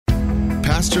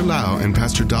Pastor Lau and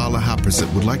Pastor Dala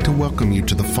Haprasit would like to welcome you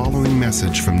to the following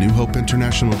message from New Hope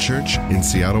International Church in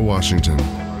Seattle, Washington.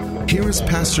 Here is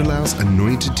Pastor Lau's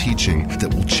anointed teaching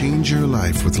that will change your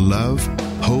life with love,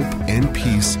 hope, and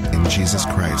peace in Jesus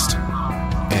Christ.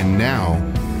 And now,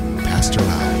 Pastor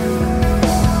Lau.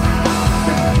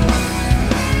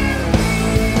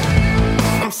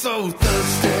 I'm so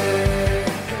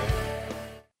thirsty.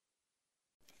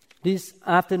 This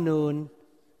afternoon,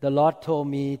 the Lord told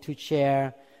me to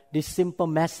share this simple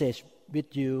message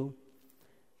with you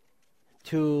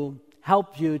to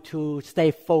help you to stay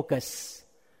focused.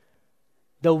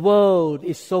 The world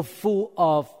is so full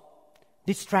of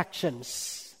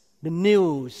distractions, the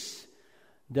news,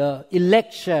 the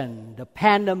election, the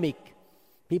pandemic.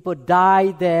 People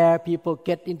die there, people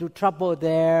get into trouble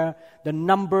there. The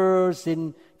numbers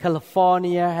in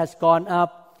California has gone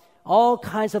up. All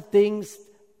kinds of things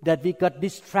that we got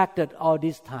distracted all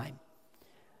this time.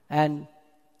 And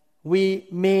we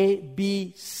may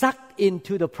be sucked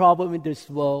into the problem in this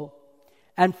world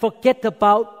and forget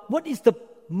about what is the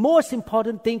most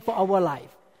important thing for our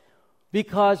life,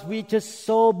 because we just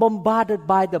so bombarded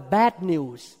by the bad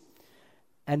news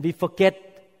and we forget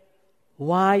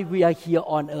why we are here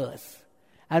on earth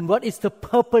and what is the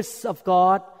purpose of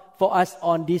God for us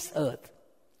on this earth.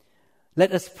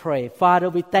 Let us pray. Father,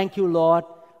 we thank you, Lord,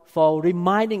 for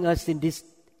reminding us in this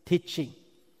teaching.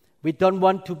 We don't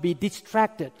want to be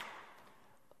distracted.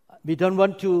 We don't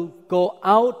want to go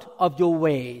out of your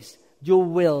ways, your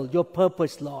will, your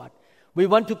purpose, Lord. We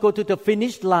want to go to the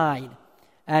finish line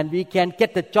and we can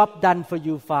get the job done for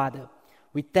you, Father.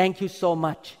 We thank you so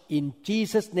much in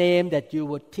Jesus' name that you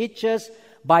will teach us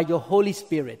by your Holy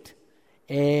Spirit.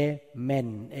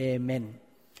 Amen. Amen.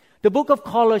 The book of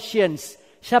Colossians,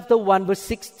 chapter 1, verse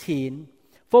 16.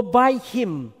 For by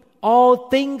him all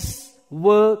things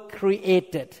were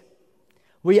created.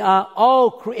 We are all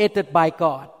created by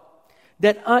God,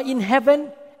 that are in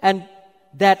heaven and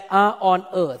that are on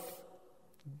earth.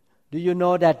 Do you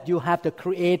know that you have the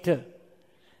Creator?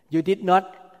 You did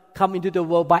not come into the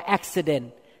world by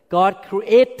accident. God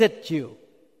created you.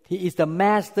 He is the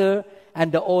master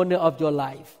and the owner of your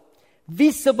life.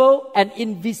 Visible and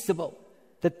invisible.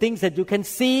 The things that you can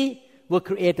see were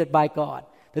created by God.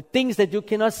 The things that you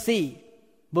cannot see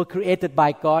were created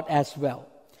by God as well.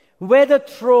 Whether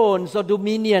thrones or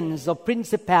dominions or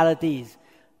principalities,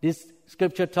 this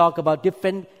scripture talk about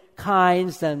different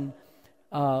kinds and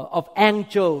of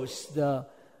angels, the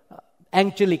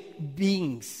angelic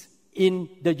beings in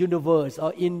the universe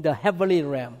or in the heavenly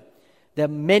realm. There are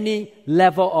many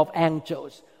levels of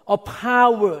angels or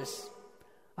powers.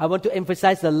 I want to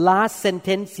emphasize the last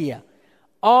sentence here.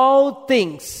 All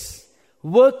things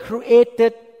were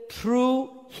created through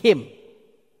him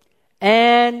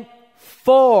and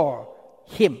for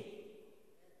him.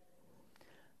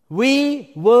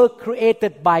 We were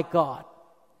created by God.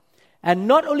 And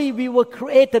not only we were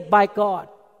created by God,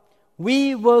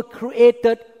 we were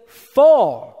created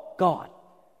for God.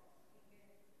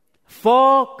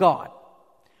 For God.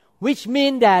 Which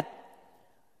means that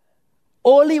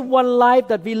only one life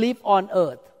that we live on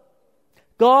earth.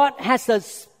 God has a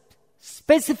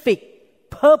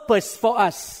specific purpose for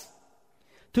us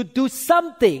to do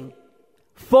something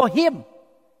for him.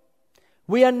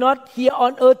 We are not here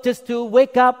on earth just to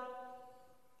wake up,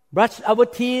 brush our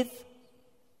teeth,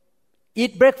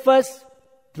 eat breakfast,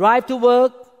 drive to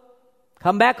work,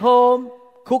 come back home,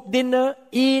 cook dinner,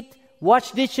 eat,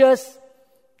 wash dishes,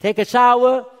 take a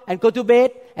shower, and go to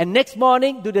bed, and next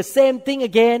morning do the same thing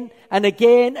again and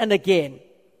again and again.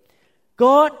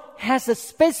 God has a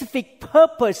specific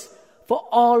purpose for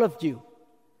all of you.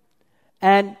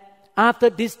 And after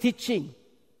this teaching,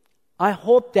 I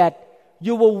hope that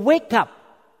you will wake up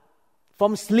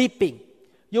from sleeping.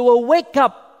 You will wake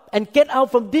up and get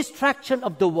out from distraction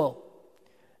of the world.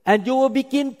 And you will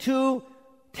begin to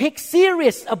take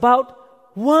serious about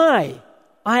why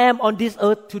I am on this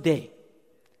earth today.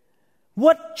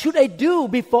 What should I do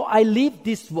before I leave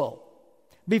this world,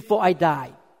 before I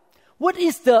die? What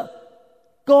is the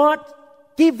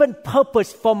God-given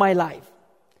purpose for my life?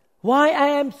 Why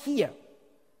I am here?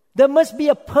 There must be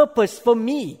a purpose for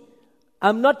me.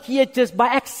 I'm not here just by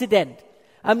accident.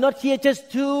 I'm not here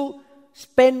just to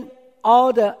spend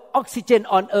all the oxygen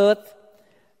on earth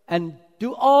and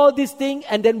do all these things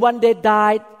and then one day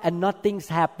die and nothing's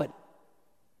happened.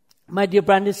 My dear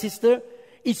brother and sister,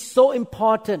 it's so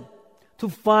important to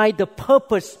find the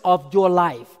purpose of your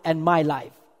life and my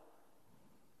life.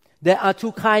 There are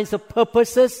two kinds of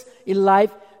purposes in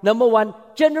life. Number one,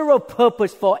 general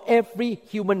purpose for every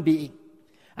human being.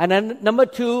 And then number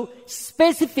two,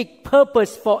 specific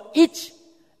purpose for each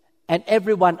and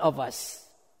every one of us.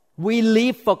 we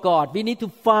live for God. We need to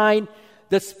find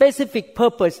the specific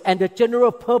purpose and the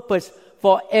general purpose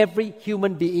for every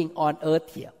human being on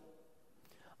earth here.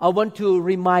 I want to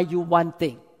remind you one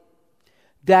thing,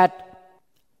 that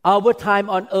our time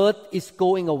on earth is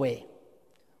going away.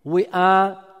 We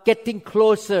are getting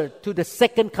closer to the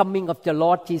second coming of the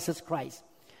Lord Jesus Christ.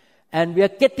 And we are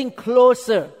getting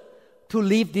closer to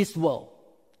leave this world.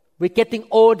 We're getting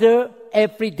older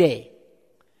every day.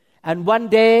 And one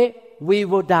day we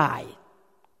will die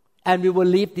and we will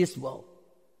leave this world.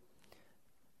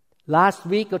 Last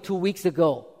week or 2 weeks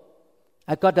ago,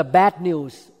 I got the bad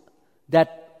news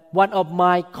that one of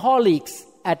my colleagues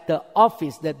at the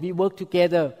office that we worked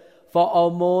together for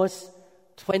almost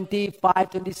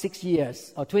 25, 26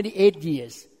 years or 28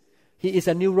 years. He is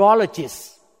a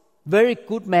neurologist, very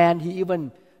good man. He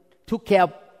even took care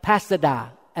of Pastor Da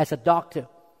as a doctor.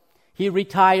 He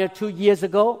retired 2 years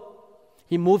ago.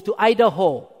 He moved to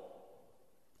Idaho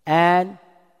and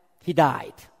he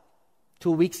died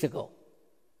 2 weeks ago.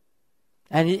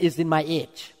 And he is in my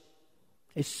age.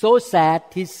 It's so sad.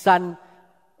 His son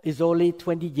is only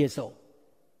 20 years old.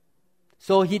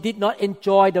 So he did not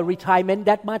enjoy the retirement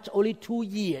that much, only 2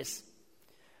 years.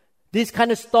 This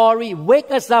kind of story wake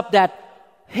us up that,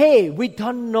 hey, we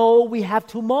don't know we have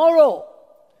tomorrow.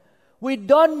 We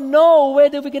don't know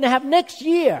whether we're going to have next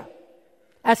year.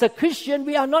 As a Christian,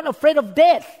 we are not afraid of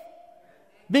death.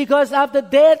 Because after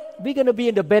death, we're going to be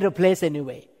in a better place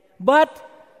anyway. But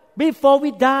before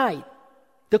we die,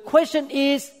 the question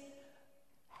is,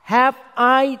 have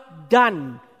I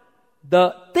done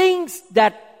the things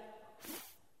that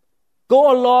go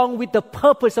along with the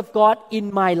purpose of God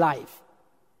in my life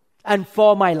and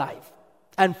for my life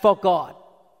and for God?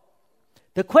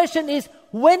 The question is,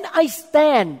 when I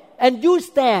stand and you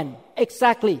stand,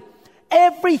 exactly,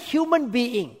 every human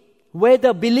being,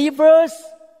 whether believers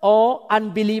or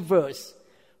unbelievers,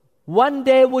 one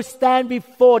day will stand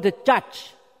before the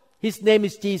judge. His name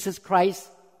is Jesus Christ,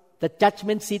 the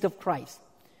judgment seat of Christ.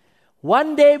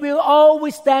 One day we'll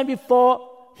always stand before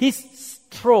His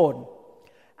throne,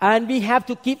 and we have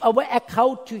to give our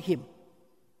account to Him.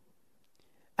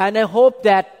 And I hope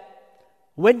that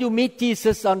when you meet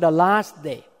Jesus on the last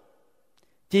day,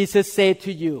 Jesus said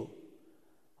to you,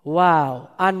 wow,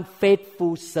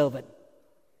 unfaithful servant.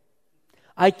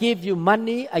 I give you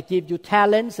money, I give you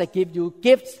talents, I give you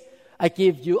gifts, I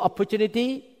give you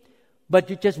opportunity, but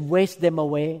you just waste them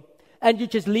away. And you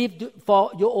just live for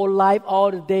your own life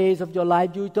all the days of your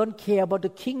life. You don't care about the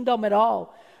kingdom at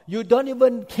all. You don't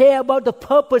even care about the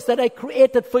purpose that I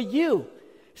created for you.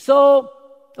 So,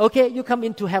 okay, you come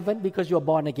into heaven because you're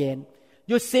born again.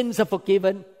 Your sins are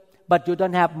forgiven, but you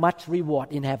don't have much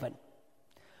reward in heaven.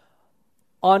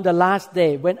 On the last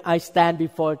day, when I stand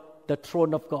before the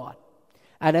throne of God,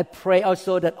 and I pray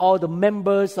also that all the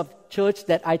members of church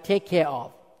that I take care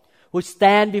of will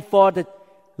stand before the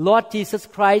Lord Jesus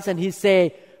Christ and He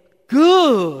say,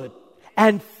 good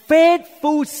and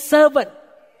faithful servant.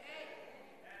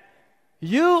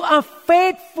 You are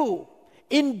faithful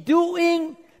in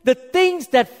doing the things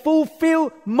that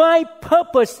fulfill my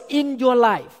purpose in your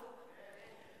life.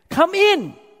 Come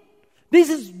in. This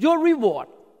is your reward.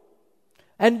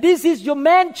 And this is your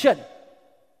mansion.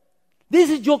 This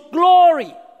is your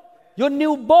glory. Your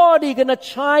new body gonna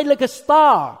shine like a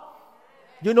star.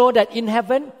 You know that in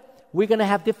heaven, we're going to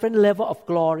have different level of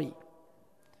glory.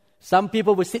 Some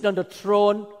people will sit on the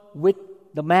throne with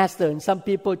the master, and some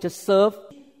people just serve.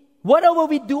 Whatever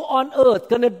we do on earth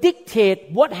going to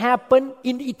dictate what happened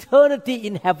in eternity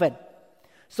in heaven.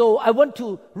 So I want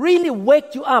to really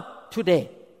wake you up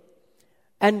today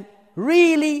and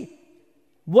really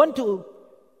want to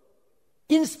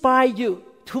inspire you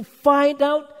to find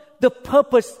out the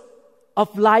purpose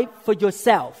of life for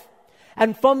yourself.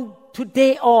 And from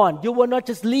today on, you will not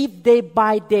just live day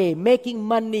by day, making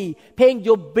money, paying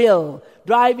your bill,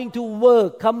 driving to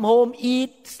work, come home,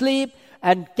 eat, sleep,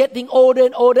 and getting older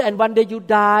and older, and one day you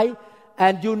die,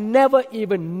 and you never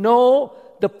even know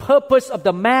the purpose of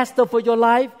the Master for your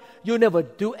life. You never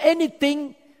do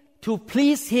anything to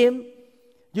please Him.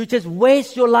 You just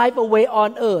waste your life away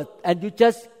on earth, and you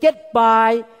just get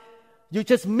by. You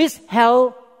just miss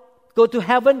hell, go to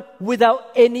heaven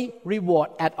without any reward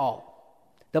at all.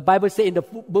 The Bible says in the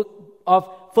book of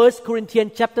 1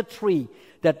 Corinthians chapter 3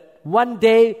 that one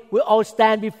day we'll all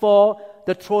stand before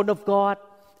the throne of God,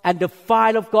 and the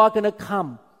fire of God going to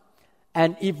come.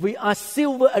 And if we are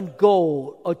silver and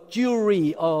gold or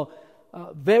jewelry or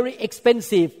very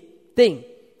expensive thing,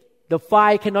 the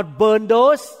fire cannot burn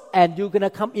those, and you're going to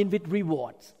come in with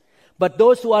rewards. But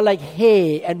those who are like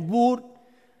hay and wood,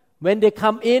 when they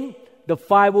come in, the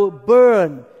fire will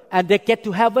burn, and they get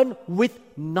to heaven with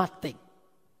nothing.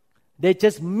 They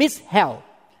just miss hell,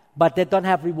 but they don't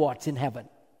have rewards in heaven.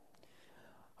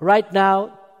 Right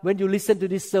now, when you listen to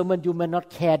this sermon, you may not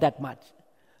care that much.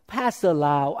 Pastor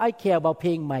Lau, I care about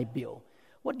paying my bill.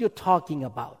 What you're talking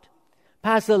about?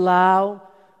 Pastor Lau,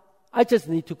 I just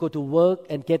need to go to work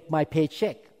and get my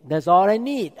paycheck. That's all I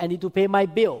need. I need to pay my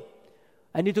bill.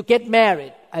 I need to get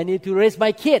married. I need to raise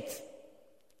my kids.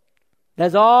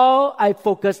 That's all I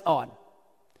focus on.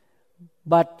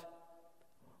 But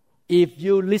if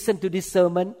you listen to this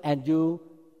sermon and you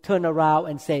turn around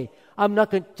and say, I'm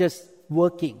not just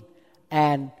working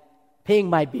and paying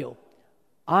my bill.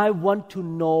 I want to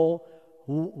know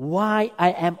why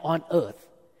I am on earth.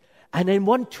 And I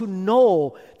want to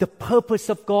know the purpose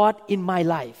of God in my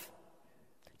life.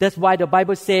 That's why the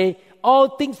Bible says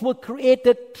all things were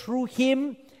created through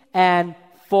Him and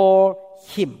for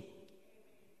Him.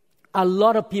 A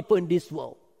lot of people in this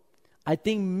world, I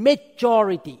think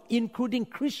majority, including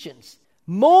Christians,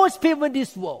 most people in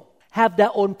this world have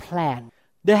their own plan.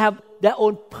 They have their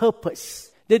own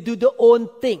purpose. They do their own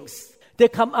things. They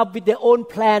come up with their own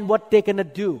plan, what they're going to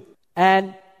do.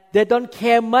 And they don't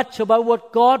care much about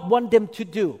what God wants them to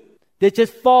do. They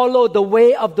just follow the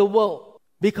way of the world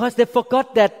because they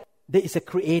forgot that there is a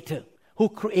creator who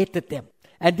created them.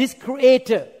 And this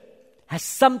creator has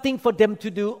something for them to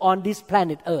do on this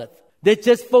planet Earth. They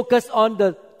just focus on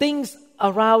the things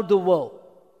around the world.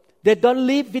 They don't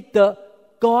live with the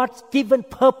God's given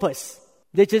purpose.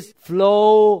 They just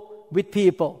flow with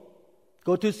people.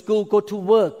 Go to school, go to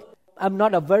work. I'm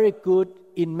not a very good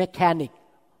in mechanic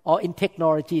or in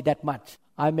technology that much.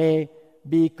 I may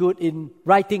be good in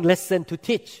writing lesson to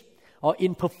teach or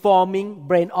in performing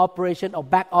brain operation or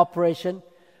back operation.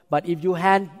 But if you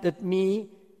handed me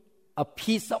a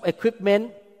piece of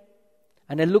equipment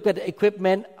and I look at the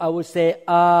equipment, I would say,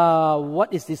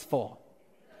 what is this for?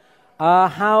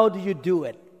 How do you do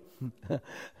it?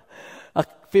 A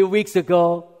few weeks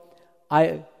ago,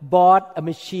 I bought a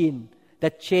machine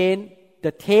that changed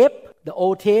the tape, the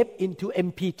old tape, into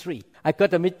MP3. I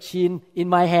got a machine in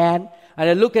my hand and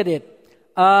I look at it.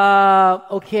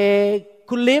 Okay,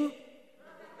 Kun Lim,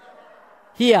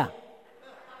 here,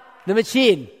 the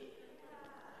machine.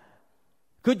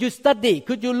 Could you study?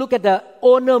 Could you look at the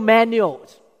owner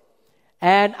manuals?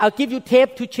 And I'll give you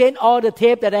tape to change all the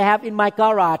tape that I have in my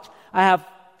garage. I have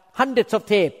hundreds of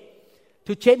tape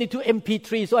to change into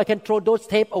MP3 so I can throw those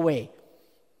tape away.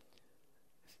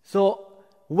 So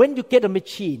when you get a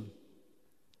machine,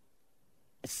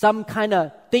 some kind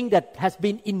of thing that has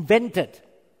been invented,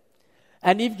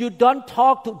 and if you don't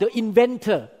talk to the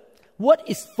inventor, what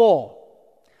is for?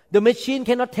 The machine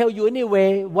cannot tell you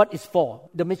anyway what it's for.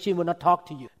 The machine will not talk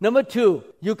to you. Number two,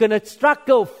 you're going to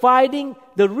struggle finding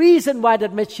the reason why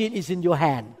that machine is in your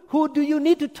hand. Who do you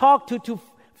need to talk to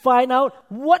find out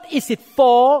what is it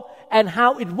for and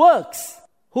how it works?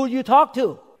 Who you talk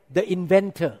to? The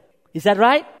inventor. Is that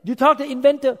right? You talk to the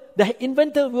inventor. The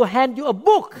inventor will hand you a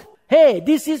book. Hey,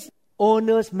 this is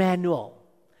owner's manual.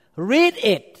 Read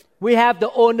it. We have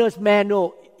the owner's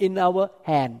manual in our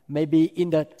hand, maybe in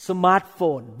the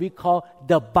smartphone. We call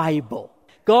the Bible.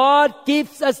 God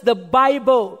gives us the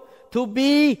Bible to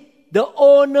be the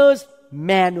owner's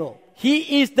manual.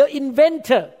 He is the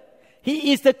inventor.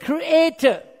 He is the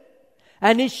creator.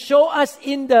 And He shows us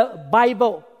in the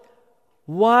Bible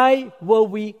why were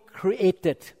we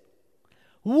created.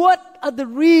 What are the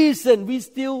reasons we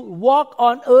still walk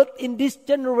on earth in this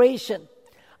generation?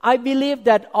 I believe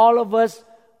that all of us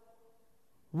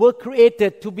were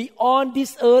created to be on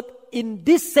this earth in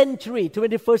this century,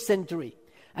 21st century.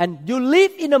 And you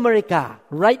live in America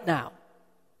right now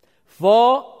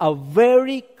for a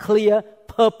very clear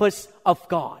purpose of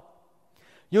God.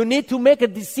 You need to make a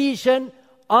decision,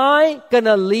 I'm going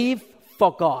to live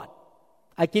for God.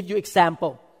 I give you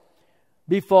example.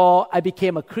 Before I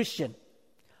became a Christian,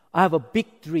 I have a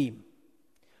big dream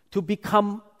to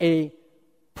become a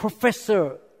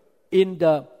professor in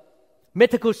the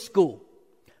medical school,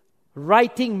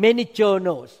 writing many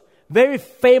journals, very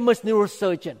famous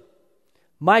neurosurgeon.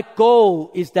 My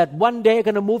goal is that one day I'm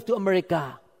going to move to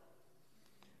America.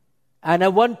 And I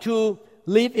want to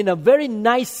live in a very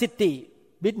nice city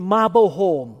with marble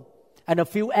home and a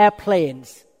few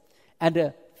airplanes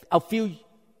and a few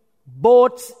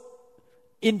boats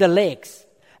in the lakes.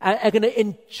 And I'm going to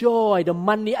enjoy the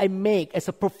money I make as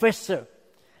a professor.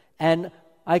 And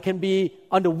I can be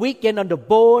on the weekend on the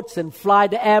boats and fly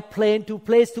the airplane to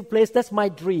place. That's my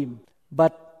dream.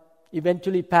 But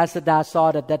eventually Pastor Da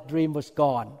saw that dream was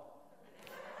gone.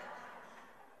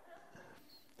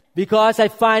 Because I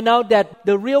find out that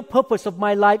the real purpose of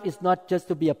my life is not just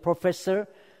to be a professor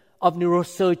of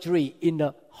neurosurgery in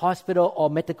a hospital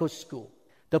or medical school.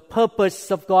 The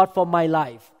purpose of God for my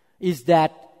life is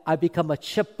that I become a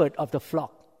shepherd of the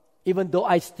flock, even though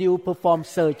I still perform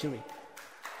surgery.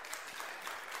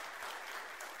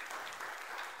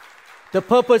 The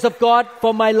purpose of God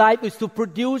for my life is to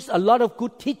produce a lot of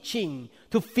good teaching,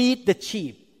 to feed the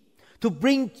sheep, to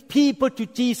bring people to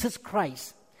Jesus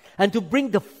Christ, and to bring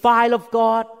the fire of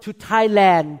God to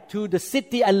Thailand, to the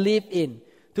city I live in,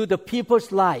 to the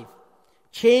people's life,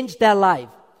 change their life,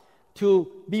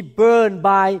 to be burned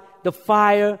by the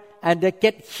fire and they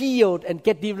get healed and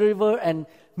get delivered and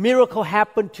miracle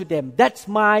happen to them. That's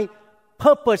my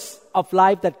purpose of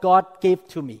life that God gave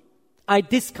to me. I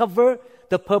discover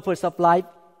the purpose of life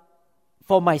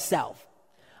for myself.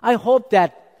 I hope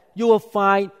that you will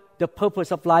find the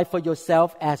purpose of life for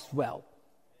yourself as well.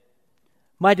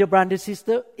 My dear brother and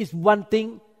sister, it's one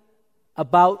thing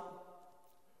about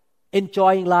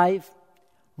enjoying life,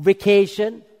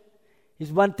 vacation. It's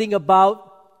one thing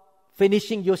about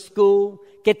finishing your school,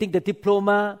 getting the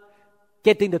diploma,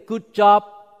 getting the good job,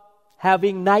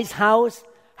 having nice house,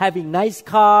 having nice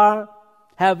car,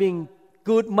 having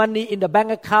good money in the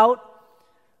bank account.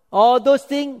 All those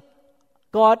things,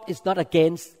 God is not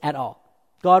against at all.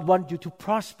 God wants you to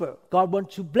prosper. God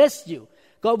wants to bless you.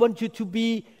 God wants you to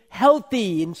be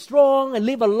healthy and strong and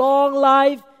live a long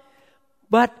life.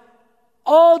 But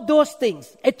all those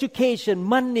things, education,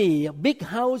 money, a big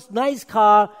house, nice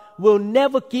car, will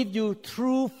never give you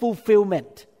true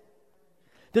fulfillment.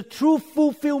 The true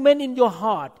fulfillment in your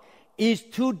heart is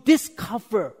to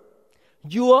discover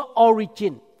your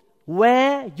origin,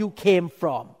 where you came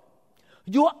from,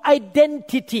 your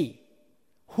identity,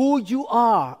 who you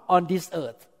are on this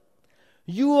earth,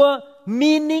 your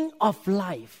meaning of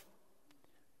life,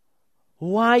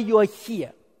 why you are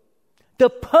here, the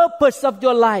purpose of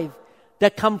your life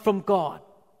that comes from God,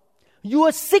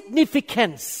 your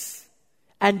significance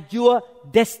and your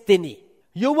destiny.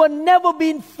 You will never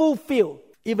be fulfilled.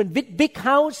 Even with big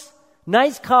house,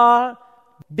 nice car,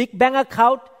 big bank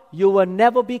account, you will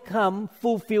never become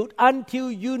fulfilled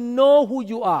until you know who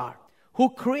you are, who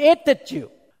created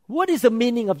you. What is the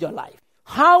meaning of your life?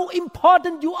 How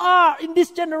important you are in this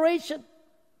generation.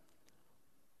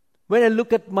 When I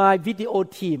look at my video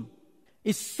team,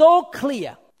 it's so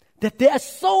clear that they are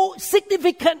so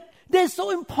significant, they're so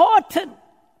important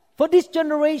for this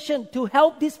generation to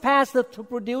help this pastor to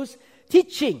produce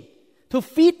teaching, to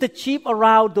feed the sheep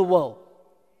around the world.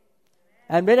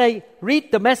 And when I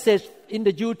read the message in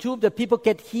the YouTube that people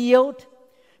get healed,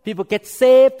 people get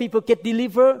saved, people get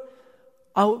delivered,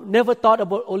 I never thought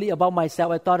only about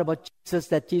myself. I thought about Jesus,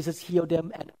 that Jesus healed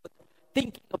them, and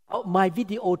thinking about my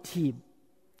video team.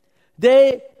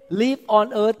 They live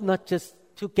on earth not just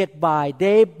to get by,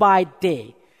 day by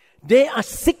day. They are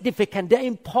significant, they're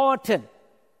important,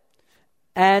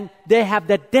 and they have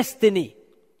that destiny.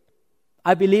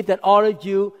 I believe that all of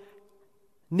you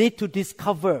need to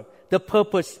discover the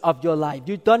purpose of your life.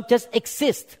 You don't just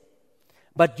exist,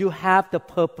 but you have the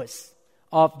purpose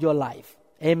of your life.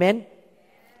 Amen?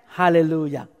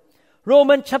 Hallelujah.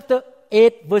 Romans chapter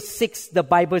 8 verse 6, the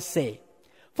Bible says,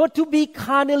 "For to be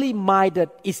carnally minded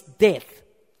is death,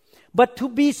 but to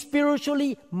be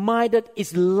spiritually minded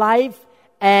is life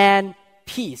and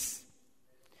peace."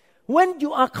 When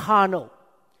you are carnal,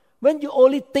 when you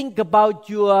only think about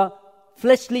your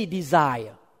fleshly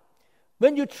desire,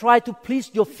 when you try to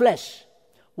please your flesh,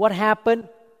 what happens?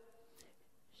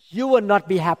 You will not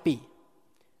be happy.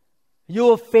 You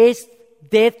will face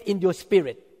death in your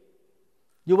spirit.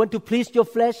 You want to please your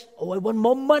flesh? Oh, I want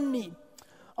more money.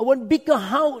 I want bigger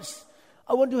house.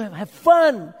 I want to have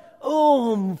fun.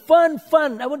 Oh,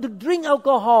 fun. I want to drink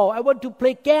alcohol. I want to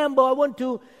play gamble. I want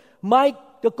to,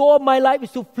 the goal of my life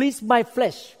is to please my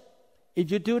flesh. If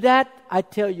you do that, I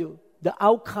tell you, the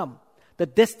outcome, the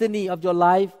destiny of your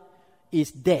life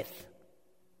is death.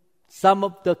 Some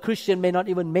of the Christians may not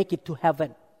even make it to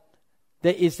heaven.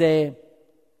 There is a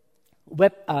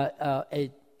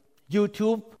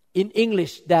YouTube in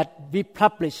English that we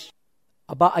published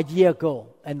about a year ago.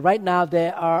 And right now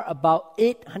there are about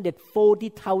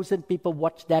 840,000 people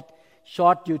watch that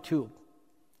short YouTube.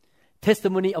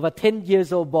 Testimony of a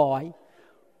 10-year-old boy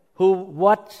who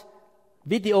watched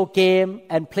video game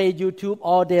and played YouTube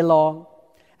all day long.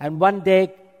 And one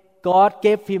day God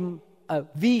gave him a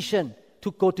vision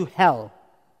to go to hell.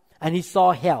 And he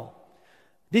saw hell.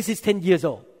 This is 10 years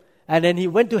old. And then he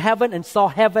went to heaven and saw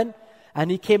heaven. And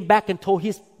he came back and told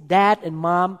his dad and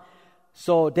mom.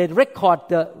 So they record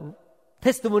the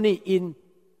testimony in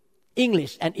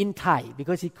English and in Thai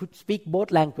because he could speak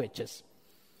both languages.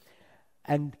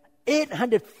 And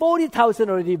 840,000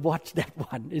 already watched that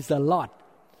one. It's a lot.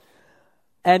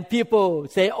 And people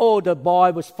say, oh, the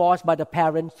boy was forced by the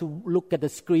parents to look at the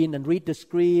screen and read the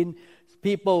screen.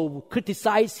 People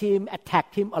criticize him,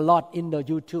 attack him a lot in the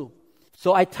YouTube.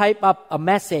 So I type up a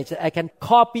message that I can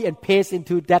copy and paste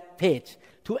into that page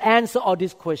to answer all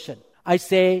these questions. I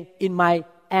say in my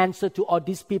answer to all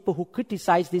these people who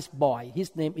criticize this boy,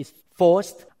 his name is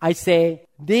Forrest, I say,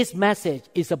 this message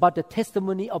is about the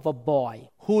testimony of a boy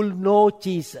who knows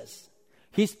Jesus.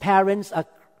 His parents are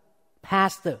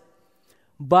pastor,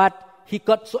 but he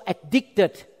got so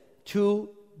addicted to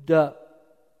the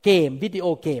game,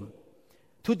 video game,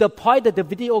 to the point that the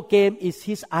video game is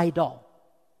his idol.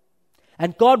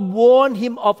 And God warned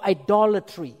him of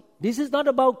idolatry. This is not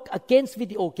about against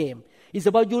video game. It's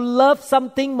about you love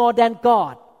something more than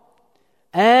God.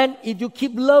 And if you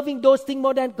keep loving those things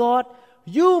more than God,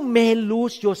 you may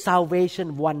lose your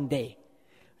salvation one day.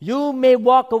 You may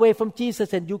walk away from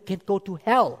Jesus and you can go to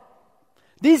hell.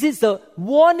 This is a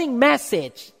warning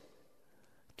message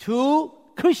to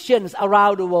Christians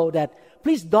around the world that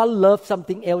please don't love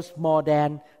something else more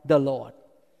than the Lord.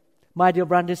 My dear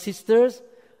brothers and sisters,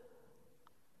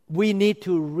 we need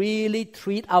to really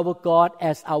treat our God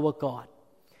as our God.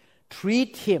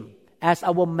 Treat Him as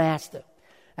our master.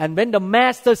 And when the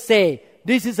master say,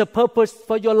 this is a purpose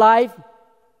for your life,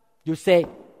 you say,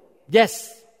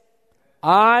 yes,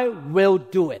 I will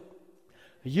do it.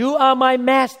 You are my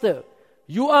master.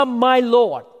 You are my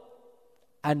Lord.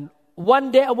 And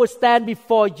one day I will stand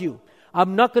before you.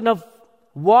 I'm not going to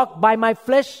walk by my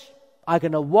flesh. I'm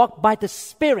going to walk by the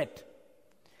Spirit.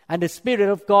 And the Spirit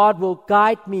of God will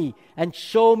guide me and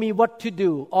show me what to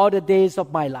do all the days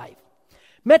of my life.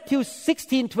 Matthew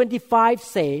 16:25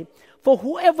 say, for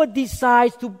whoever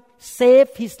decides to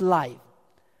save his life,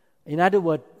 in other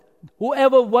words,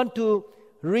 whoever wants to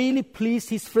really please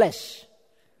his flesh,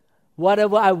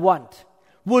 whatever I want,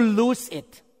 will lose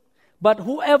it. But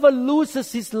whoever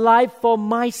loses his life for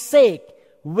my sake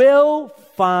will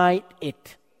find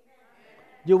it.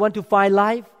 You want to find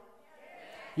life?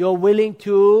 You're willing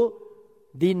to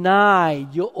deny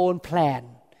your own plan,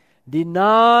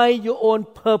 deny your own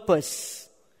purpose,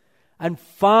 and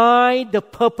find the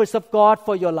purpose of God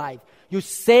for your life. You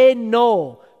say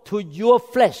no to your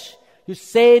flesh. You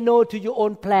say no to your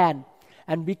own plan.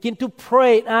 And begin to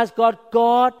pray and ask God,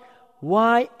 God,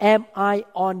 why am I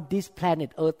on this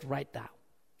planet Earth right now?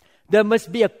 There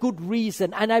must be a good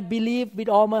reason. And I believe with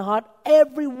all my heart,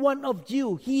 every one of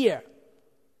you here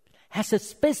has a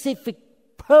specific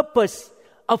purpose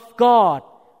of God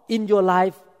in your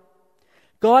life.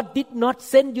 God did not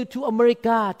send you to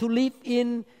America to live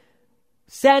in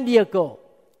San Diego,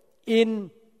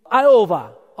 in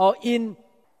Iowa, or in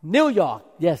New York.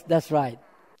 Yes, that's right.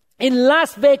 In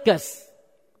Las Vegas,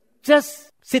 just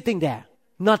sitting there,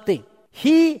 nothing.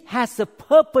 He has a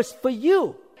purpose for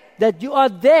you, that you are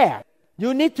there.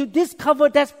 You need to discover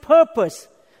that purpose.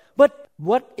 But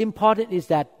what important is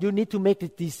that you need to make a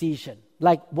decision,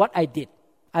 like what I did.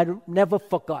 I never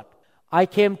forgot. I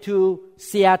came to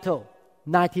Seattle,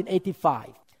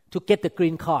 1985, to get the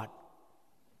green card.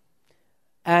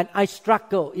 And I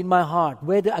struggle in my heart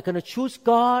whether I'm going to choose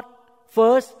God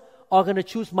first or going to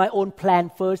choose my own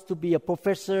plan first to be a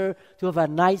professor, to have a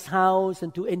nice house,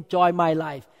 and to enjoy my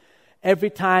life. Every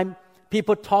time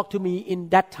people talk to me in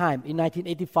that time, in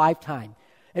 1985 time,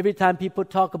 every time people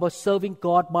talk about serving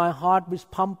God, my heart was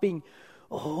pumping.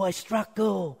 Oh, I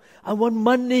struggle. I want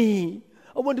money.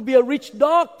 I want to be a rich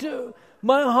doctor.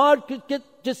 My heart could get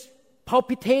just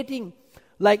palpitating.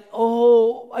 Like,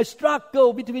 oh, I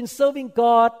struggle between serving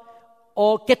God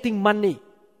or getting money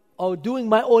or doing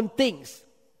my own things.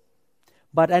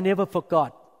 But I never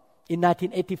forgot. In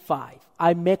 1985,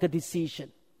 I made a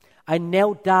decision. I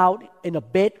knelt down in a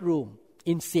bedroom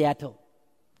in Seattle.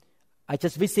 I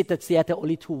just visited Seattle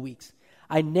only 2 weeks.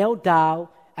 I knelt down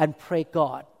and prayed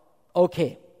God,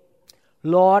 okay,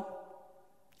 Lord,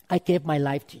 I gave my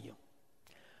life to you.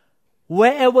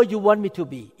 Wherever you want me to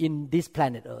be in this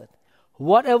planet Earth,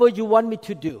 whatever you want me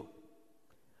to do,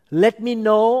 let me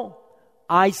know.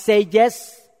 I say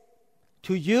yes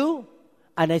to you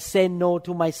and I say no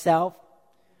to myself.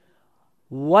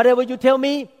 Whatever you tell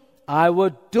me, I will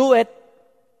do it.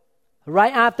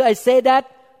 Right after I say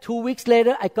that, 2 weeks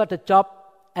later, I got a job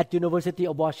at University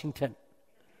of Washington.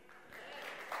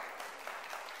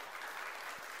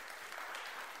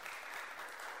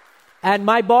 And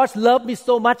my boss loved me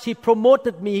so much, he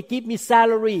promoted me, he gave me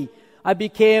salary. I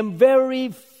became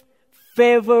very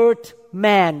favored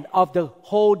man of the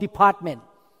whole department.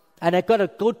 And I got a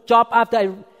good job after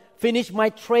I finished my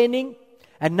training.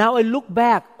 And now I look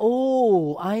back,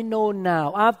 oh, I know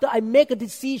now. After I make a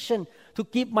decision to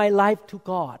give my life to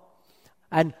God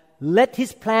and let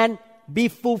His plan be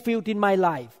fulfilled in my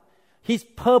life. His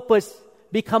purpose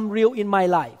become real in my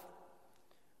life.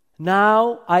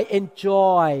 Now I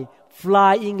enjoy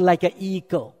flying like an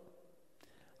eagle.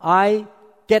 I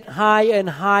get higher and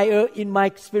higher in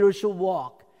my spiritual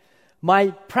walk. My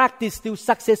practice still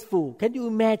successful. Can you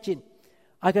imagine?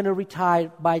 I'm going to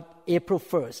retire by April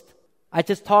 1st. I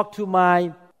just talked to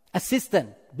my assistant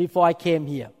before I came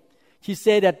here. She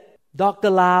said that Dr.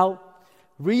 Lau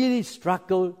really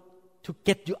struggled to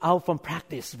get you out from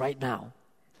practice right now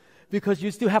because you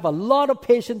still have a lot of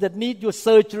patients that need your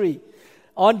surgery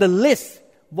on the list.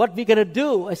 What we're going to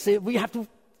do? I said, we have to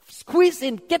squeeze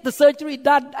in, get the surgery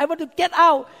done. I want to get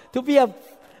out to be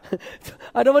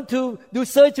I don't want to do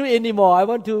surgery anymore. I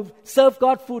want to serve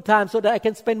God full time so that I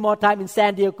can spend more time in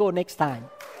San Diego next time.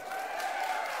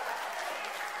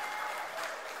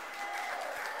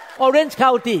 Orange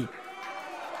County.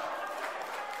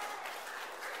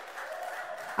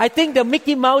 I think the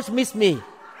Mickey Mouse missed me.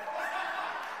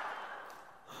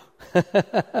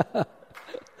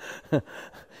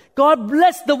 God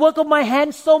bless the work of my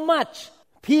hands so much.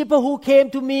 People who came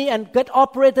to me and got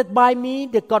operated by me,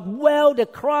 they got well, they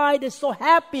cried, they're so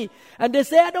happy. And they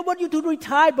say, I don't want you to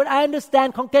retire, but I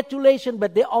understand, congratulations.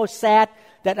 But they're all sad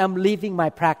that I'm leaving my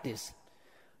practice.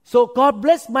 So God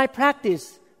bless my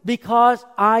practice because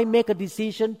I make a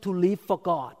decision to live for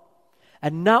God.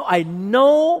 And now I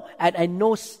know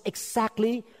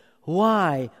exactly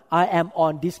why I am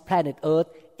on this planet Earth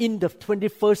in the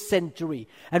 21st century.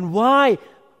 And why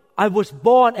I was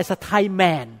born as a Thai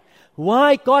man.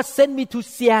 Why God sent me to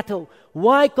Seattle.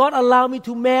 Why God allowed me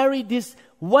to marry this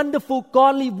wonderful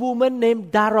godly woman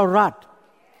named Dararat.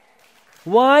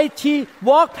 Why she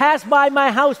walked past by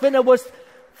my house when I was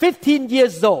 15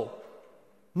 years old.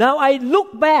 Now I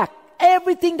look back,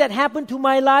 everything that happened to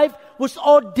my life was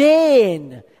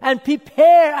ordained and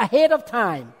prepared ahead of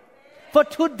time for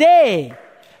today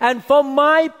and for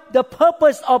the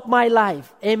purpose of my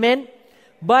life. Amen.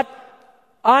 But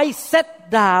I sat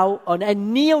down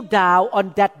and kneeled down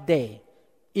on that day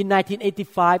in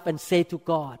 1985 and said to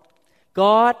God,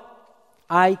 God,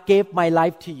 I gave my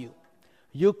life to you.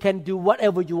 You can do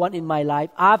whatever you want in my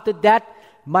life. After that,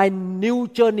 my new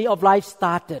journey of life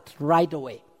started right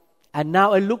away. And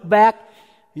now I look back,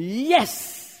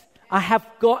 yes, I have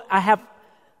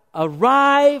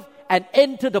arrived and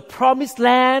entered the promised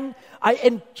land. I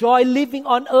enjoy living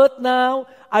on earth now.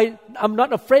 I'm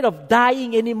not afraid of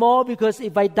dying anymore because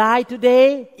if I die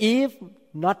today, it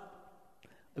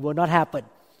will not happen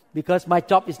because my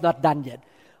job is not done yet.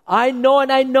 I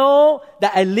know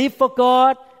that I live for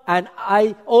God and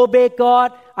I obey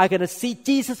God. I'm going to see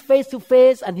Jesus face to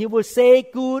face and He will say,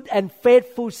 good and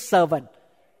faithful servant.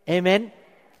 Amen.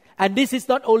 And this is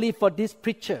not only for this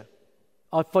preacher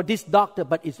or for this doctor,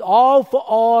 but it's all for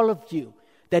all of you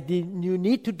that you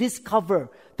need to discover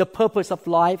the purpose of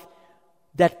life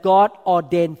that God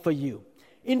ordained for you.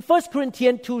 In 1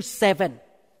 Corinthians 2:7,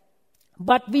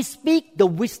 but we speak the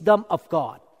wisdom of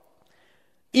God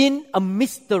in a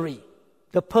mystery.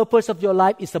 The purpose of your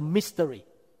life is a mystery.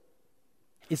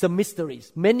 It's a mystery.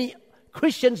 Many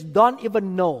Christians don't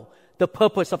even know the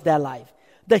purpose of their life.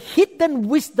 The hidden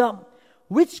wisdom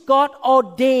which God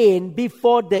ordained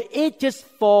before the ages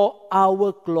for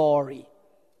our glory.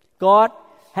 God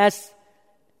has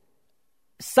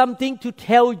something to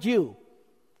tell you.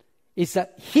 It's a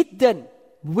hidden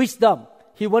wisdom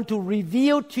He wants to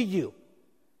reveal to you.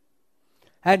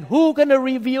 And who's going to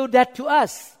reveal that to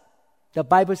us? The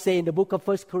Bible says in the book of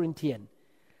 1 Corinthians,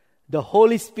 the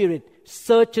Holy Spirit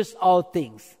searches all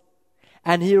things.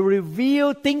 And He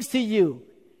reveals things to you,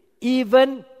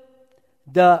 even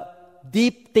the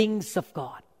deep things of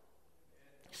God.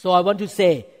 So I want to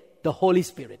say, the Holy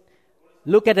Spirit.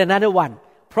 Look at another one.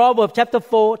 Proverbs chapter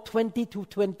 4,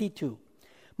 20-22.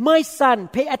 My son,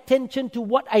 pay attention to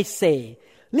what I say.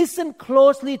 Listen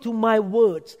closely to my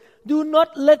words. Do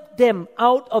not let them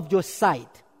out of your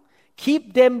sight.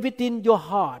 Keep them within your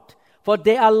heart, for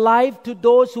they are life to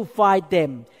those who find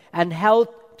them and health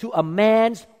to a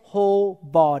man's whole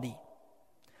body.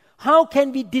 How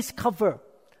can we discover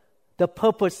the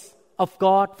purpose of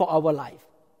God for our life?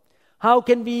 How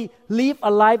can we live a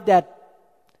life that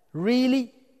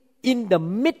really in the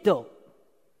middle,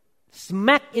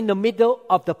 smack in the middle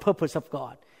of the purpose of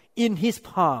God, in His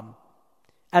palm,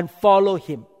 and follow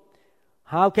Him?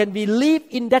 How can we live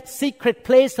in that secret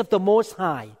place of the Most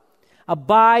High,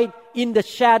 abide in the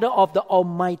shadow of the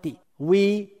Almighty?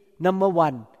 We, number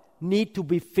one, need to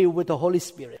be filled with the Holy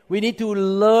Spirit. We need to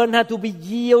learn how to be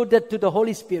yielded to the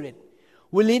Holy Spirit.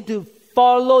 We need to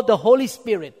follow the Holy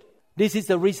Spirit. This is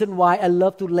the reason why I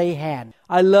love to lay hands.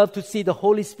 I love to see the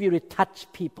Holy Spirit touch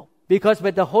people. Because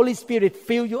when the Holy Spirit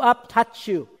fill you up, touch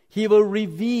you, He will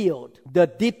reveal the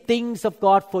deep things of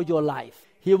God for your life.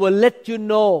 He will let you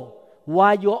know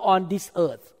why you're on this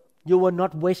earth. You will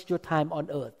not waste your time on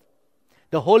earth.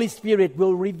 The Holy Spirit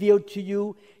will reveal to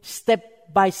you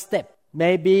step by step.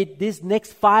 Maybe this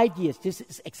next 5 years, this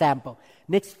is example.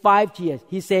 Next 5 years,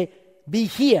 He say, be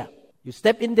here. You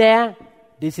step in there.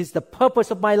 This is the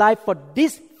purpose of my life for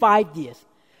these 5 years.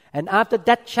 And after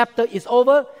that chapter is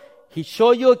over, He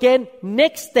show you again,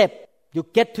 next step. You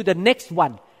get to the next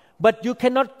one. But you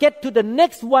cannot get to the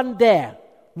next one there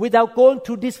without going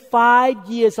through these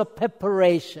 5 years of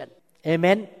preparation.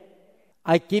 Amen.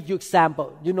 I give you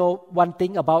example. You know one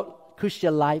thing about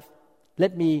Christian life.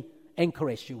 Let me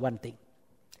encourage you one thing.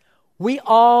 We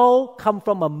all come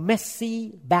from a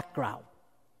messy background.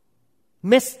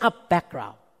 Messed up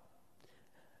background.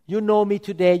 You know me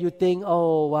today, you think,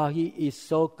 oh, wow, he is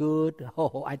so good.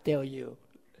 Oh, I tell you.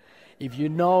 If you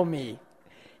know me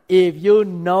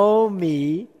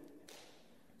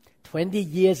 20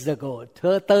 years ago,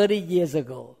 30 years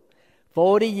ago,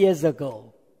 40 years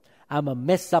ago, I'm a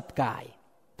messed up guy.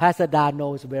 Pastor Da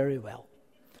knows very well.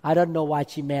 I don't know why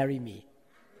she married me.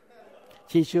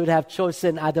 She should have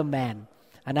chosen another man.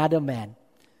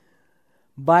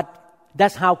 But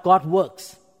that's how God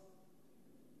works.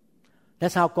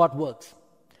 That's how God works.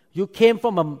 You came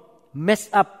from a messed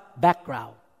up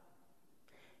background.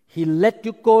 He let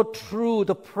you go through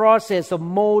the process of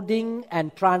molding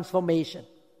and transformation.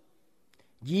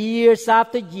 Years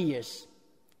after years.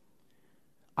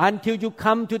 Until you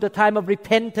come to the time of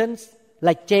repentance,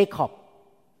 like Jacob.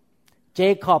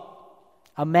 Jacob,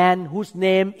 a man whose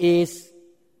name is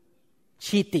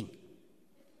cheating.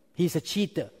 He's a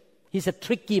cheater. He's a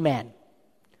tricky man.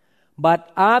 But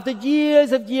after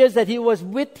years of years that he was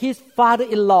with his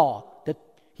father-in-law, that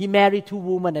he married 2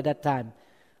 women at that time,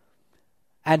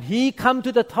 and he come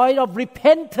to the point of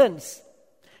repentance,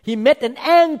 he met an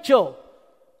angel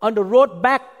on the road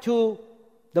back to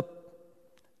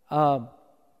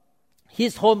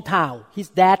his hometown, his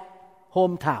dad's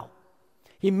hometown.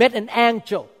 He met an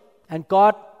angel, and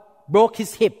God broke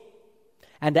his hip.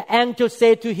 And the angel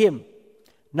said to him,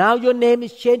 now your name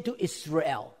is changed to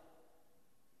Israel,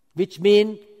 which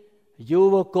means you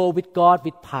will go with God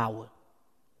with power.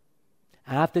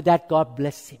 And after that, God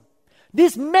blessed him.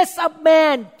 This messed up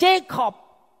man, Jacob,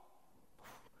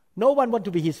 no one wants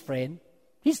to be his friend.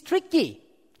 He's tricky.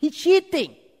 He's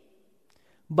cheating.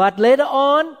 But later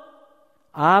on,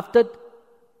 after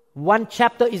one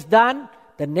chapter is done,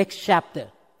 the next chapter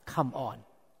come on.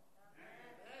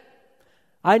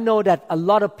 I know that a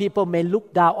lot of people may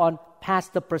look down on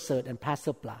Pastor Prasad and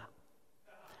Pastor Pla.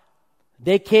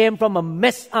 They came from a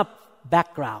messed up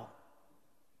background.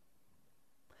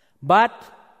 But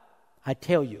I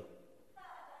tell you,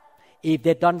 if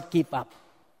they don't give up,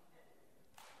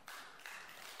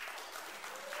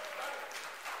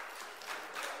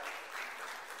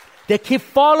 they keep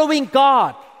following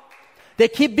God, they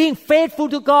keep being faithful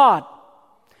to God,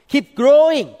 keep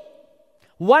growing,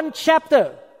 one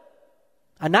chapter,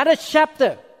 another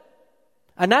chapter,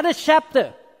 another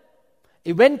chapter,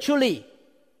 eventually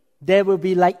they will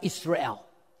be like Israel.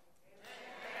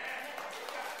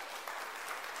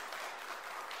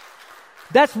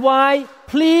 That's why,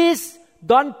 please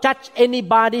don't judge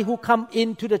anybody who come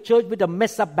into the church with a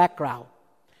messed up background.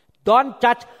 Don't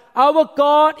judge. Our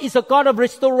God is a God of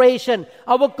restoration.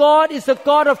 Our God is a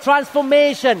God of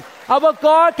transformation. Our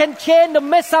God can change the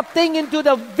messed up thing into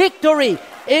the victory,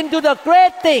 into the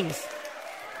great things.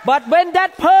 But when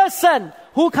that person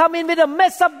who come in with a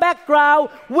messed up background,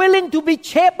 willing to be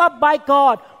shaped up by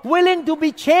God, willing to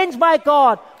be changed by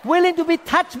God, willing to be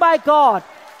touched by God,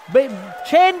 be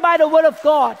changed by the word of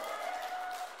God,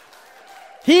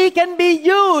 he can be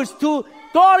used to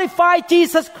glorify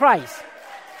Jesus Christ.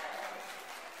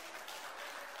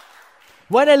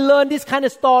 When I learn this kind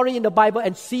of story in the Bible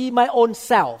and see my own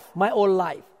self, my own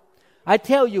life, I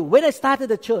tell you, when I started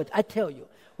the church,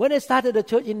 when I started the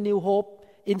church in New Hope,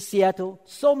 in Seattle,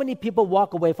 so many people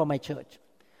walk away from my church.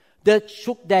 They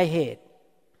shook their head.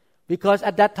 Because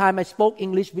at that time I spoke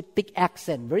English with thick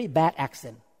accent, very bad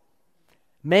accent.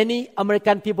 Many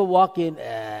American people walk in,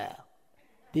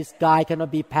 this guy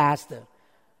cannot be pastor.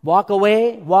 Walk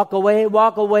away, walk away,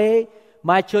 walk away.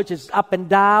 My church is up and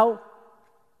down.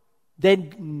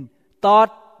 They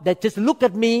thought that just look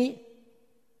at me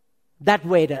that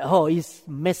way, that, oh, he's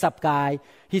a messed up guy.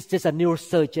 He's just a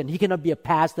neurosurgeon. He cannot be a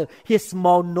pastor. He has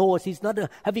small nose. He's not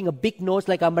having a big nose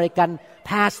like American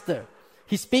pastor.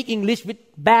 He speaks English with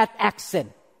bad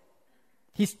accent.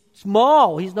 He's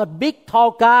small. He's not big,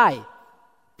 tall guy.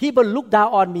 People look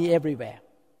down on me everywhere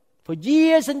for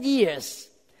years and years.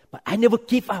 But I never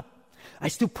give up. I'm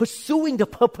still pursuing the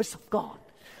purpose of God.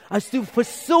 I'm still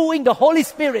pursuing the Holy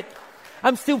Spirit.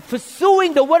 I'm still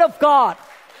pursuing the Word of God.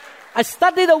 I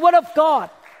study the Word of God.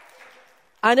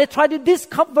 And I try to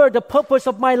discover the purpose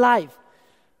of my life.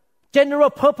 General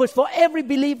purpose for every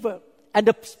believer. And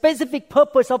the specific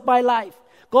purpose of my life.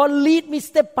 God lead me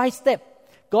step by step.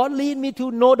 God lead me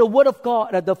to know the Word of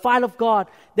God, the fire of God.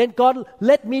 Then God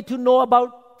led me to know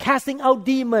about casting out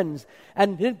demons.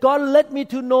 And then God led me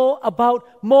to know about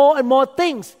more and more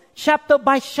things, chapter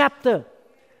by chapter,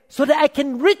 so that I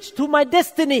can reach to my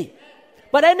destiny.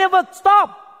 But I never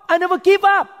stop. I never give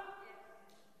up.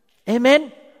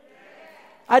 Amen.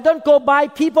 I don't go by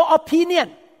people's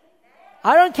opinion.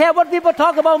 I don't care what people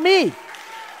talk about me.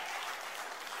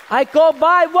 I go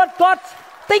by what God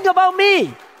think about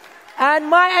me and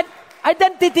my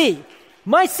identity,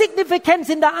 my significance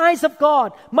in the eyes of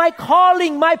God, my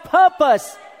calling, my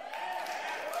purpose.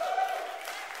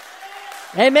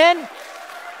 Amen.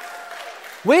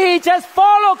 We just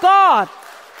follow God.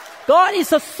 God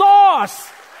is a source,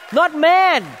 not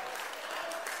man.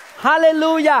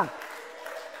 Hallelujah.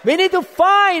 We need to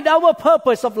find our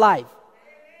purpose of life.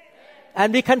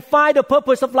 And we can find the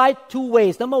purpose of life two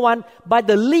ways. Number one, by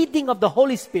the leading of the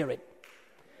Holy Spirit.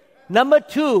 Number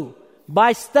two,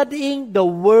 by studying the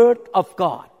Word of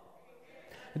God.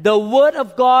 The Word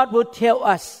of God will tell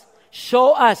us,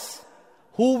 show us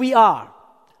who we are,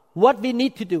 what we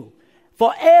need to do.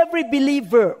 For every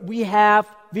believer, we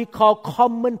call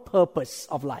common purpose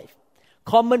of life.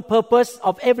 Common purpose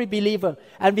of every believer.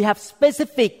 And we have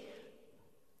specific,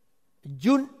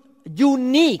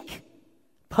 unique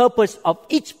purpose of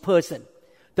each person.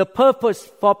 The purpose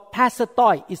for Pastor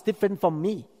Toy is different from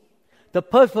me. The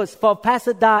purpose for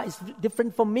Pastor Da is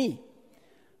different from me.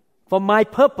 For my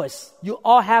purpose, you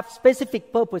all have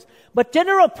specific purpose. But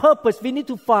general purpose we need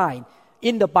to find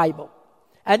in the Bible.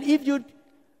 And if you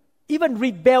even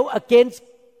rebel against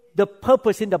the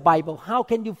purpose in the Bible, how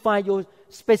can you find your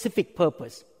specific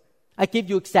purpose? I give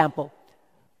you example.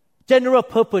 General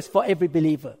purpose for every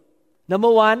believer. Number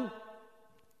one,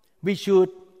 we should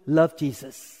love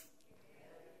Jesus.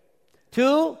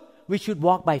 2, we should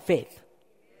walk by faith.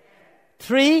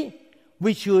 3,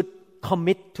 we should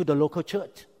commit to the local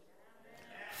church.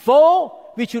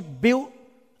 4, we should build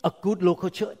a good local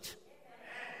church.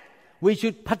 We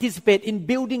should participate in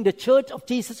building the church of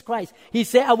Jesus Christ. He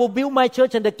said, I will build my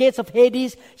church and the gates of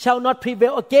Hades shall not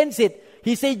prevail against it.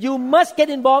 He said, you must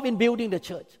get involved in building the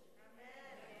church.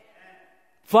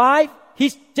 5,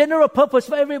 his general purpose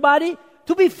for everybody,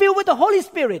 to be filled with the Holy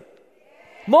Spirit.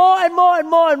 More and more and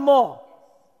more and more.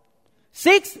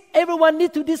 6, everyone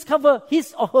needs to discover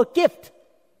his or her gift.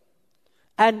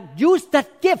 And use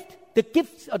that gift, the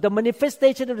gifts of the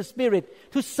manifestation of the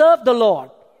Spirit, to serve the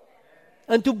Lord.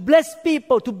 And to bless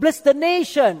people, to bless the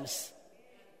nations.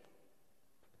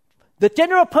 The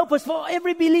general purpose for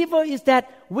every believer is that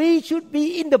we should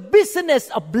be in the business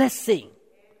of blessing.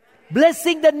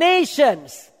 Blessing the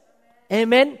nations.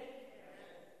 Amen.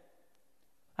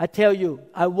 I tell you,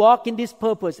 I walk in this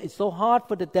purpose. It's so hard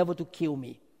for the devil to kill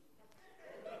me.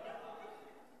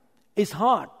 It's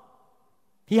hard.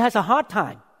 He has a hard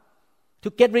time to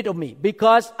get rid of me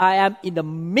because I am in the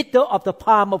middle of the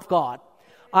palm of God.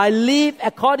 I live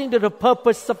according to the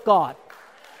purpose of God.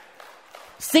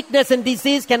 Sickness and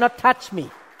disease cannot touch me.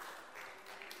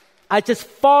 I just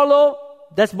follow.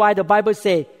 That's why the Bible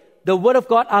says, the Word of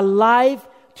God are life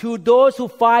to those who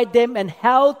find them and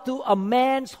health to a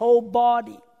man's whole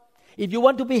body. If you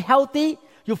want to be healthy,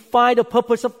 you find the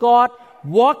purpose of God,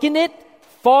 walk in it,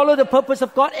 follow the purpose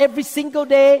of God every single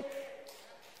day,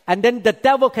 and then the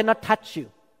devil cannot touch you.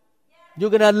 You're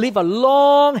going to live a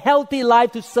long, healthy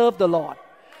life to serve the Lord.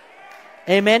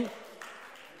 Amen.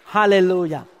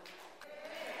 Hallelujah.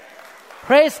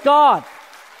 Praise God.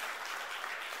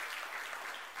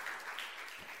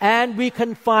 And we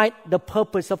can find the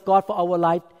purpose of God for our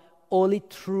life only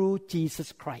through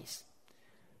Jesus Christ.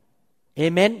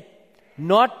 Amen.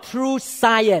 Not through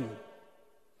science.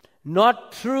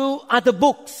 Not through other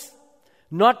books.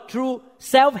 Not through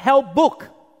self-help book.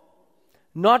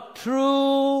 Not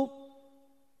through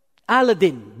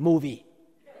Aladdin movie.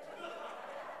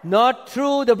 Not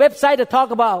through the website that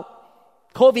talk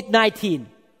about COVID-19.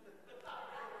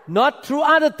 Not through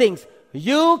other things.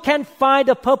 You can find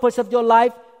the purpose of your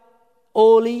life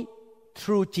only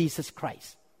through Jesus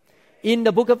Christ. In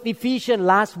the book of Ephesians,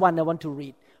 last one I want to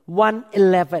read.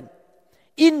 1:11.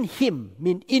 In Him,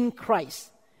 mean in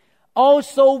Christ,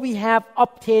 also we have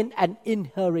obtained an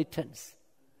inheritance.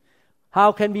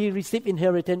 How can we receive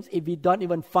inheritance if we don't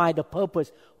even find the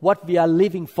purpose, what we are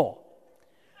living for?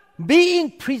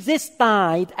 Being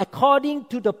predestined according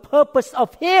to the purpose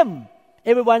of Him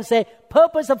Everyone say,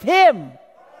 purpose of Him.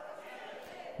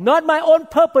 Not my own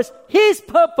purpose, His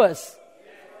purpose.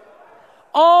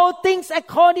 All things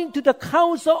according to the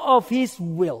counsel of His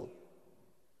will.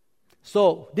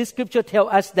 So, this scripture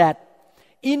tells us that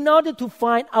in order to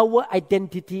find our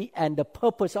identity and the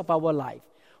purpose of our life,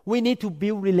 we need to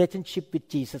build relationship with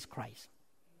Jesus Christ.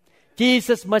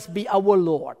 Jesus must be our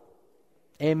Lord.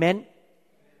 Amen.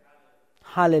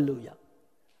 Hallelujah.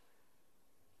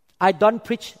 I don't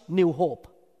preach New Hope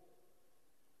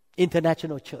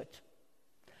International Church.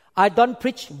 I don't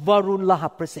preach Varun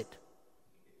Lahaprasit.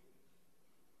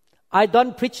 I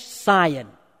don't preach Zion.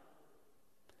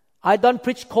 I don't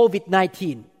preach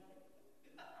COVID-19,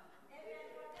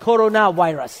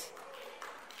 coronavirus.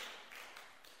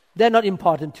 They're not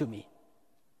important to me.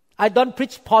 I don't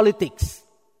preach politics.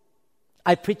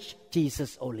 I preach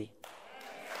Jesus only.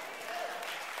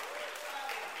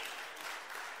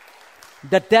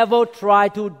 The devil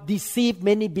tried to deceive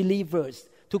many believers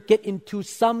to get into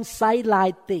some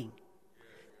sideline thing,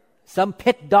 some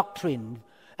pet doctrine,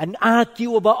 and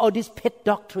argue about all this pet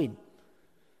doctrine,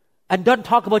 and don't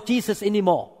talk about Jesus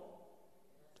anymore.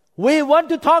 We want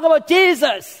to talk about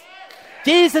Jesus.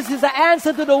 Jesus is the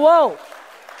answer to the world.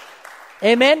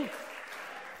 Amen.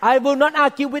 I will not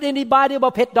argue with anybody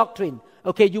about pet doctrine.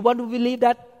 Okay, you want to believe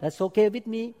that? That's okay with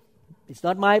me. It's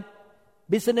not my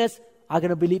business. I'm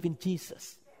going to believe in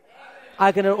Jesus.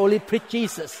 I'm going to only preach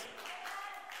Jesus.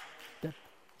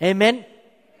 Amen.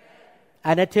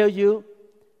 And I tell you,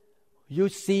 you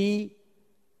see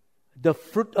the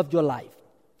fruit of your life.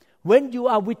 When you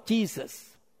are with Jesus,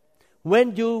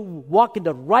 when you walk in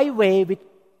the right way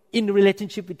in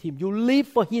relationship with Him, you live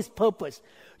for His purpose,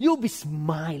 you'll be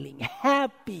smiling,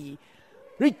 happy,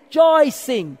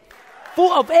 rejoicing,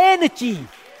 full of energy.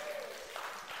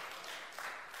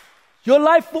 Your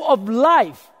life full of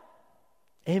life.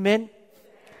 Amen.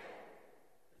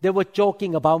 They were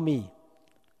joking about me.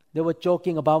 They were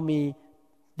joking about me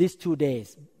these 2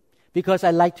 days because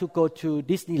I like to go to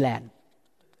Disneyland.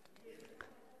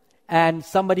 And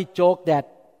somebody joked that,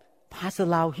 Pastor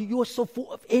Lau, you are so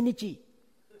full of energy.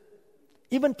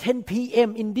 Even 10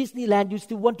 p.m. in Disneyland, you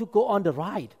still want to go on the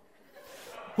ride.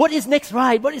 What is next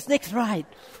ride? What is next ride?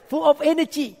 Full of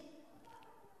energy.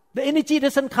 The energy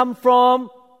doesn't come from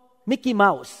Mickey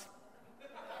Mouse.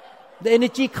 The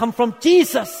energy comes from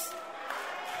Jesus.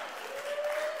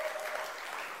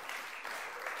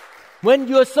 When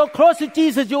you are so close to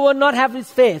Jesus, you will not have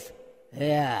His face.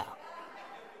 Yeah.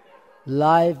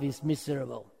 Life is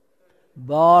miserable.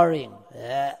 Boring.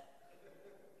 Yeah.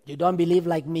 You don't believe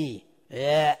like me.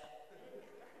 Yeah.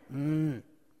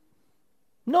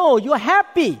 No, you're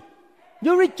happy.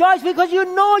 You rejoice because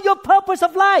you know your purpose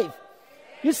of life.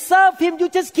 You serve Him. You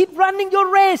just keep running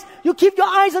your race. You keep your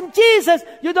eyes on Jesus.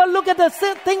 You don't look at the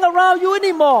thing around you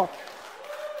anymore.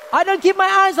 I don't keep my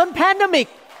eyes on pandemic,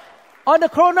 on the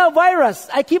coronavirus.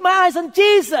 I keep my eyes on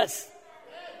Jesus.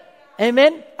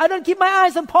 Amen. I don't keep my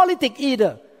eyes on politics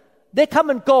either. They come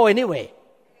and go anyway.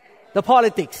 The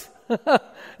politics.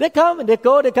 They come and they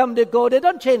go. They come and they go. They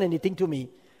don't change anything to me.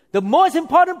 The most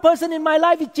important person in my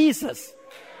life is Jesus.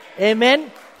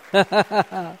 Amen.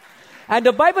 And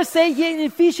the Bible says here in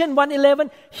Ephesians 1:11,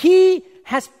 He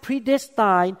has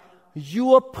predestined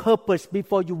your purpose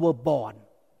before you were born.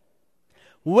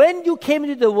 When you came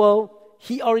into the world,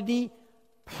 He already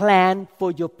planned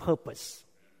for your purpose.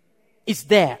 It's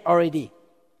there already.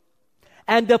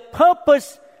 And the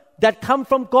purpose that comes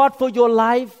from God for your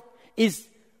life is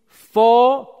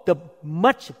for the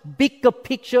much bigger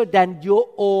picture than your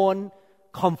own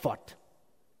comfort.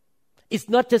 It's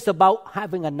not just about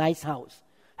having a nice house,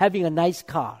 having a nice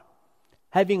car,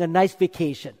 having a nice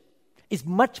vacation. It's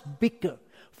much bigger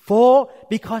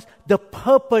because the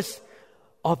purpose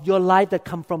of your life that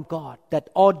comes from God, that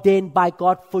ordained by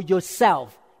God for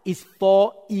yourself, is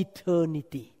for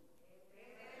eternity.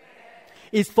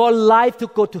 It's for life to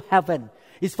go to heaven.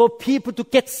 It's for people to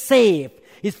get saved.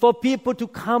 It's for people to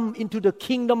come into the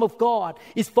kingdom of God.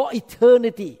 It's for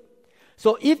eternity.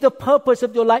 So if the purpose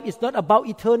of your life is not about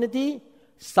eternity,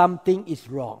 something is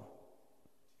wrong.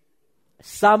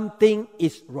 Something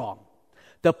is wrong.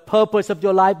 The purpose of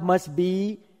your life must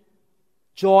be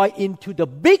join into the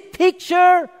big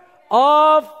picture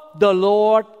of the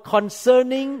Lord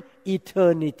concerning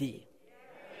eternity.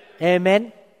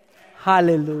 Amen.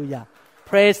 Hallelujah.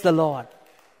 Praise the Lord.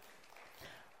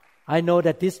 I know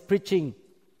that this preaching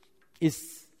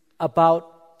is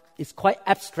quite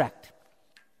abstract,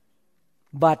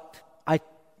 but I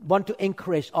want to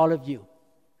encourage all of you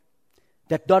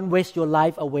that don't waste your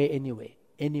life away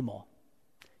anymore.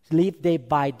 Live day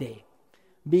by day,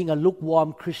 being a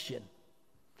lukewarm Christian,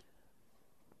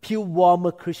 pure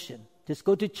warmer Christian. Just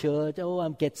go to church. Oh,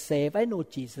 I'm get saved. I know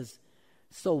Jesus.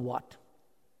 So what?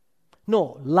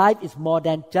 No, life is more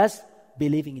than just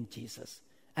believing in Jesus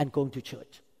and going to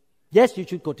church. Yes, you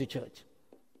should go to church.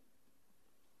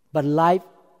 But life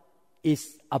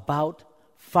is about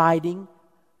finding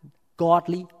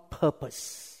godly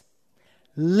purpose,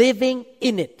 living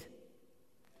in it,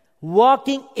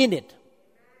 walking in it,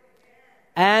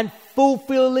 and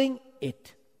fulfilling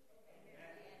it.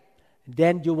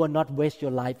 Then you will not waste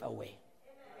your life away.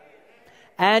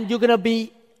 And you're going to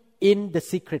be in the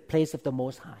secret place of the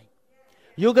Most High.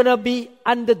 You're going to be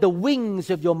under the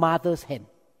wings of your mother's hen.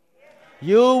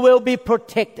 You will be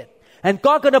protected. And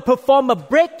God's going to perform a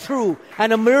breakthrough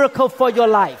and a miracle for your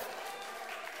life.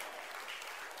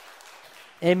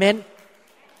 Amen.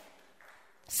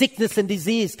 Sickness and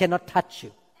disease cannot touch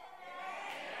you.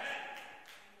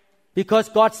 Because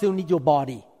God still needs your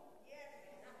body.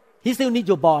 He still needs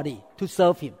your body to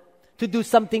serve Him, to do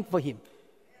something for Him.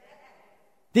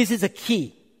 This is a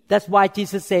key. That's why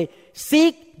Jesus said,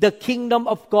 seek the kingdom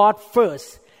of God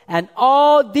first. And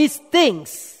all these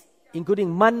things, including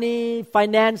money,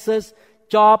 finances,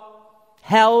 job,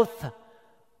 health,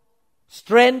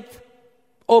 strength,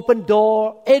 open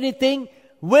door, anything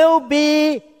will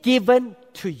be given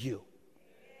to you.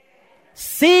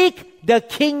 Seek the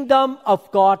kingdom of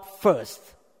God first.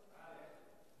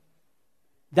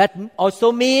 That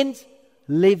also means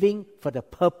living for the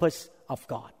purpose of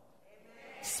God.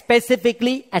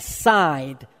 Specifically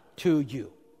assigned to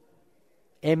you.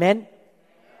 Amen.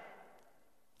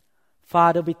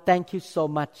 Father, we thank you so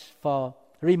much for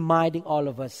reminding all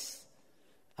of us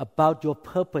about your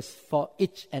purpose for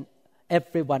each and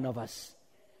every one of us.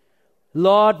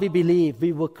 Lord, we believe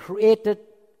we were created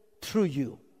through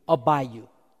you or by you.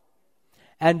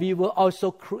 And we were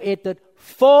also created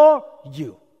for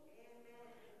you.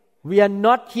 We are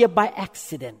not here by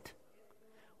accident.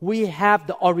 We have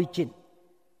the origin.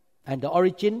 And the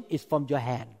origin is from your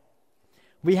hand.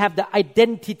 We have the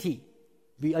identity.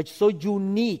 We are so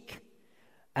unique.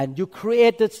 And you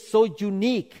created so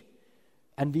unique.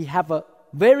 And we have a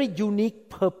very unique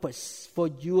purpose for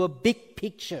your big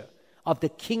picture of the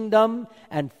kingdom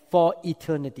and for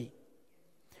eternity.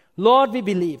 Lord, we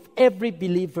believe every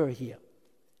believer here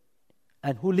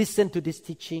and who listen to this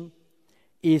teaching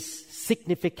is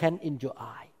significant in your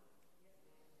eye.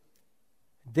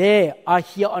 They are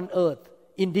here on earth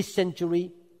in this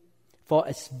century for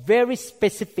a very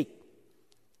specific,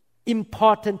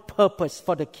 important purpose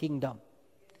for the kingdom.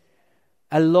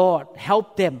 And Lord,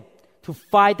 help them to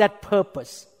find that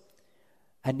purpose.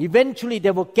 And eventually they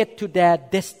will get to their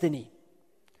destiny.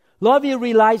 Lord, we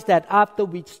realize that after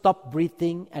we stop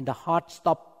breathing and the heart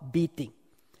stop beating,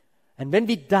 and when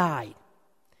we die,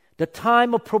 the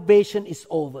time of probation is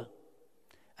over.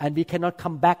 And we cannot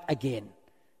come back again.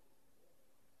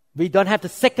 We don't have the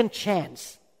second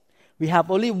chance. We have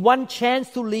only one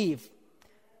chance to live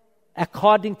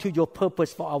according to your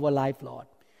purpose for our life, Lord.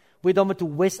 We don't want to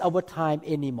waste our time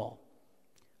anymore.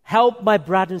 Help my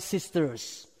brothers and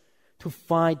sisters to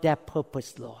find their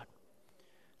purpose, Lord.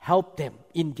 Help them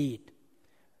indeed.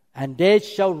 And they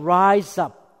shall rise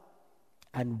up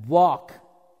and walk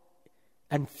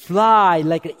and fly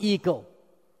like an eagle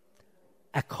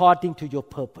according to your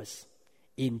purpose.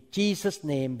 In Jesus'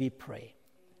 name we pray.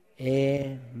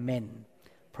 Amen.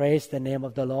 Praise the name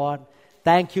of the Lord.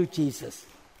 Thank you, Jesus.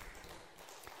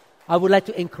 I would like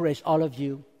to encourage all of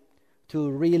you to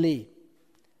really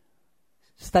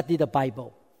study the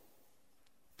Bible.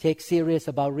 Take serious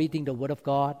about reading the Word of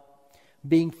God,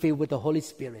 being filled with the Holy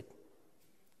Spirit.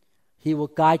 He will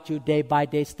guide you day by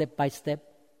day, step by step.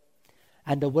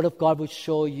 And the Word of God will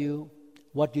show you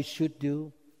what you should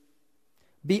do.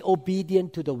 Be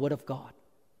obedient to the Word of God.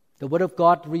 The Word of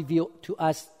God reveals to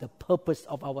us the purpose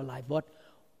of our life.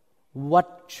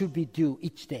 What should we do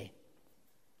each day?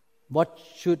 What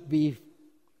should we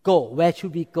go? Where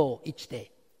should we go each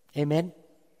day? Amen.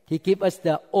 He gives us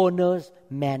the owner's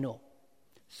manual.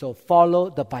 So follow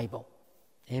the Bible.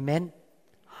 Amen.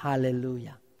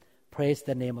 Hallelujah. Praise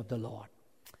the name of the Lord.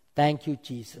 Thank you,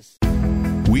 Jesus.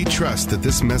 We trust that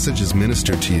this message is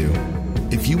ministered to you.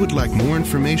 If you would like more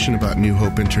information about New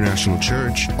Hope International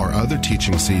Church or other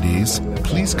teaching CDs,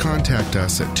 please contact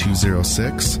us at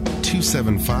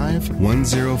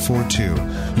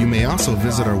 206-275-1042. You may also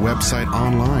visit our website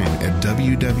online at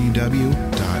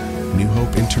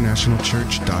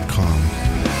www.newhopeinternationalchurch.com.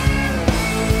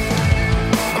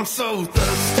 I'm so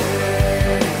thirsty.